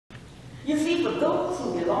You see, for those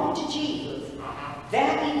who belong to Jesus,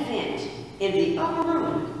 that event in the upper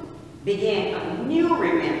room began a new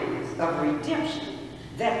remembrance of redemption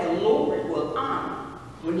that the Lord will honor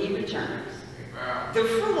when he returns. The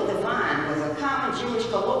fruit of the vine was a common Jewish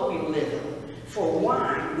colloquialism for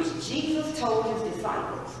wine, which Jesus told his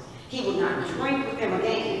disciples he would not drink with them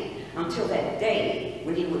again until that day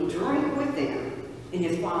when he would drink with them in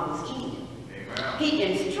his Father's kingdom. He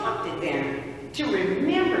instructed them to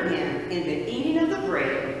remember him in the eating of the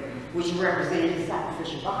bread, which represented his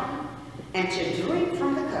sacrificial body, and to drink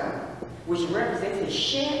from the cup, which represents his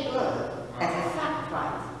shed blood as a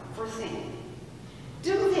sacrifice for sin.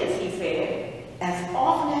 Do this, he said, as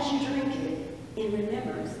often as you drink it in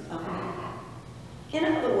remembrance of me. In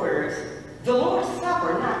other words, the Lord's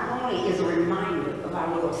Supper not only is a reminder of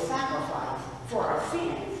our Lord's sacrifice for our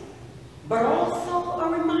sins, but also a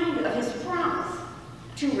reminder of his promise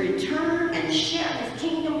to return and share his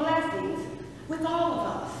kingdom blessings with all of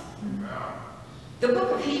us. The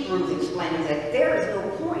book of Hebrews explains that there is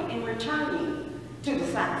no point in returning to the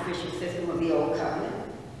sacrificial system of the old covenant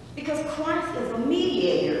because Christ is the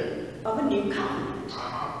mediator of a new covenant.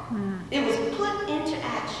 It was put into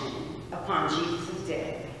action upon Jesus'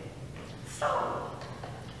 death. So,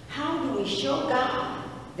 how do we show God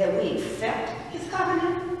that we accept his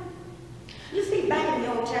covenant? You see, back in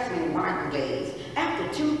the Old Testament Bible days,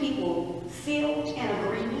 after two people sealed an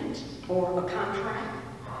agreement or a contract,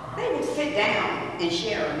 they would sit down and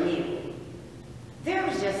share a meal. There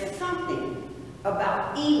was just something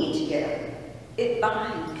about eating together. It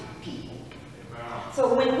binds people.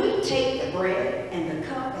 So when we take the bread and the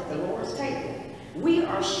cup at the Lord's table, we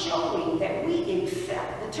are showing that we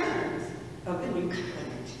accept the terms of the new covenant.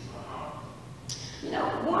 You know,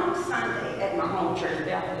 one Sunday at my home church,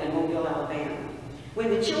 Bethel in Mobile, Alabama, when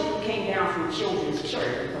the children came down from children's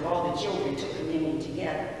church, because all the children took communion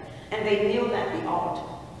together, and they kneeled at the altar,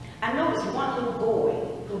 I noticed one little boy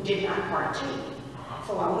who did not partake.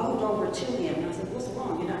 So I moved over to him and I said, "What's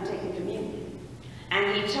wrong? You're not taking communion."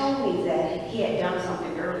 And he told me that he had done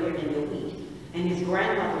something earlier in the week. And his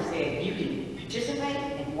grandmother said, "You can participate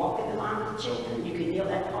and walk in the line with the children. You can kneel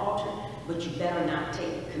at the altar, but you better not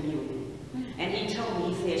take communion." And he told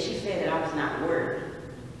me, she said that I was not worthy.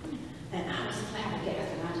 And I was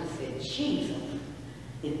flabbergasted. And I just said, "Jesus,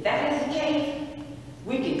 if that is the case,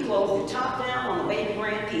 we can close the top down on the baby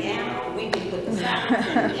grand piano. We can put the sacraments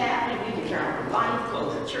in the cabinet. We can turn off the lights,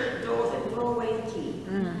 close the church doors, and throw away the key."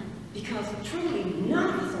 Because truly, none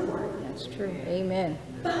of us are worthy. That's true. Amen.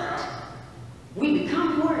 But we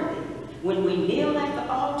become worthy when we kneel at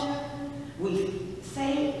the altar, we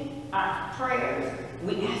say our prayers,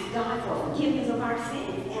 we ask God for forgiveness of our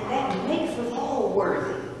sins, and that makes us all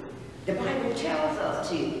worthy. The Bible tells us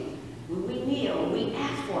to. When we kneel, we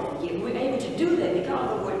ask for forgiveness. We're able to do that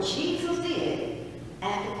because of what Jesus did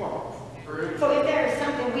at the cross. So if there is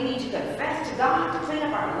something we need to confess to God to clean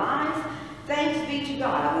up our lives, thanks be to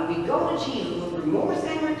God. When we go to Jesus with remorse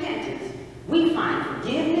and repentance, we find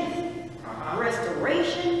forgiveness,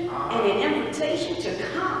 restoration, and an invitation to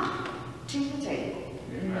come to the table.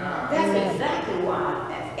 That's exactly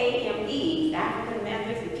why, as AMEs, African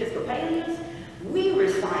Methodist Episcopalians, we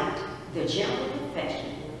recite the General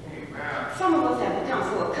Confession. Some of us have become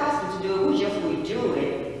so accustomed to do it, we do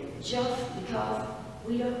it just because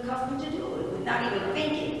we are accustomed to do it. We're not even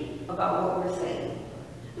thinking about what we're saying.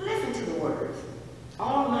 Listen to the words.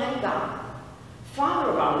 Almighty God,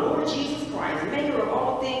 Father of our Lord Jesus Christ, maker of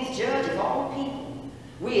all things, judge of all people,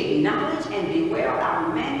 we acknowledge and bewail our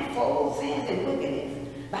manifold sins and wickedness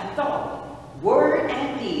by thought, word,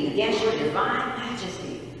 and deed against your divine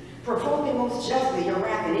majesty, provoking most justly your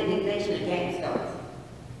wrath and indignation against us.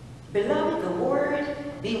 Beloved, the word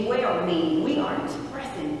bewail means we are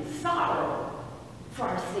expressing sorrow for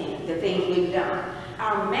our sins, the things we've done,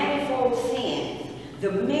 our manifold sins, the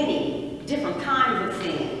many different kinds of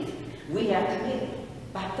sins we have committed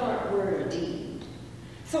by thought, word, or deed.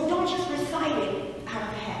 So don't just recite it out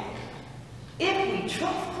of habit. If we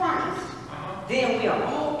trust Christ, then we are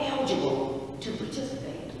all eligible to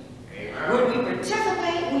participate. When we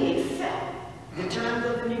participate, we accept the terms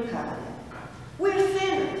of the new covenant. We're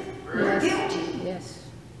sinners. We're guilty. Yes.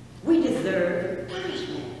 We deserve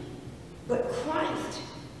punishment. But Christ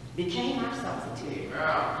became our substitute.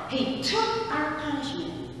 He took our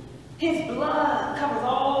punishment. His blood covers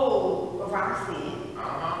all of our sin.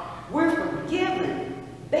 We're forgiven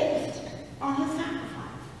based on his sacrifice.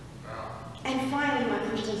 And finally, my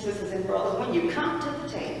Christian sisters and brothers, when you come to the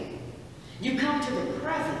table, you come to the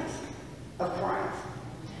presence of Christ.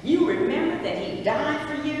 You remember that he died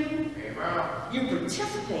for you. You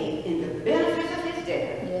participate in the benefits of his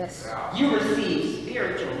there. Yes. You receive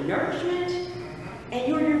spiritual nourishment, and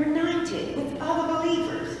you're united with other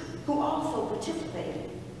believers who also participate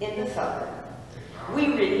in the supper. We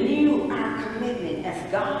renew our commitment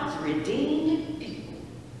as God's redeemed people.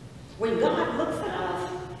 When God looks at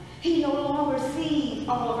us, he no longer sees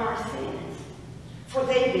all of our sins, for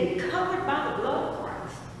they've been covered by the blood of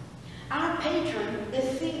Christ. Our patron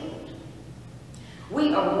is sealed.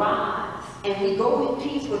 We arise and we go in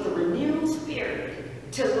peace with a renewed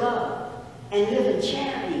spirit to love and live in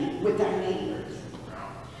charity with our neighbors.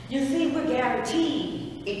 You see, we're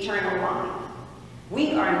guaranteed eternal life.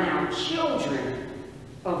 We are now children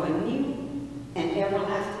of a new and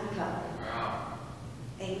everlasting covenant.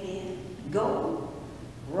 Amen. Go,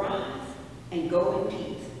 rise, and go in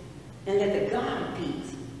peace. And let the God of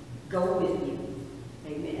peace go with you.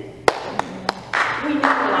 Amen. We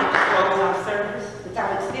never like to close our service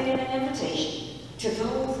without extending an invitation to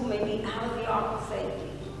those who may be out of the ark of safety.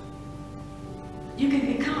 You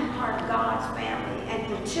can become part of God's family and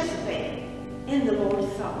participate in the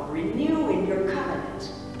Lord's Supper, renewing your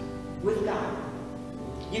covenant with God.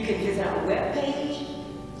 You can visit our webpage,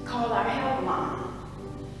 call our helpline.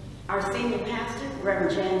 Our senior pastor,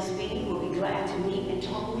 Reverend James Speed, will be glad to meet and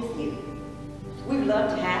talk with you. We'd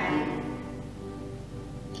love to have you.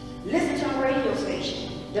 Listen to our radio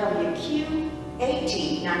station,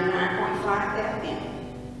 WQAT 99.5 FM.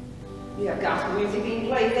 We have gospel music being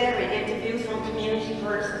played there and interviews from community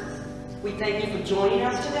persons. We thank you for joining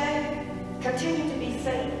us today. Continue to be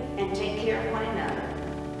safe and take care of one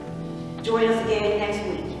another. Join us again next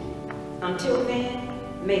week. Until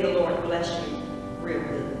then, may the Lord bless you real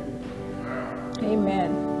good.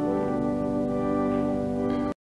 Amen.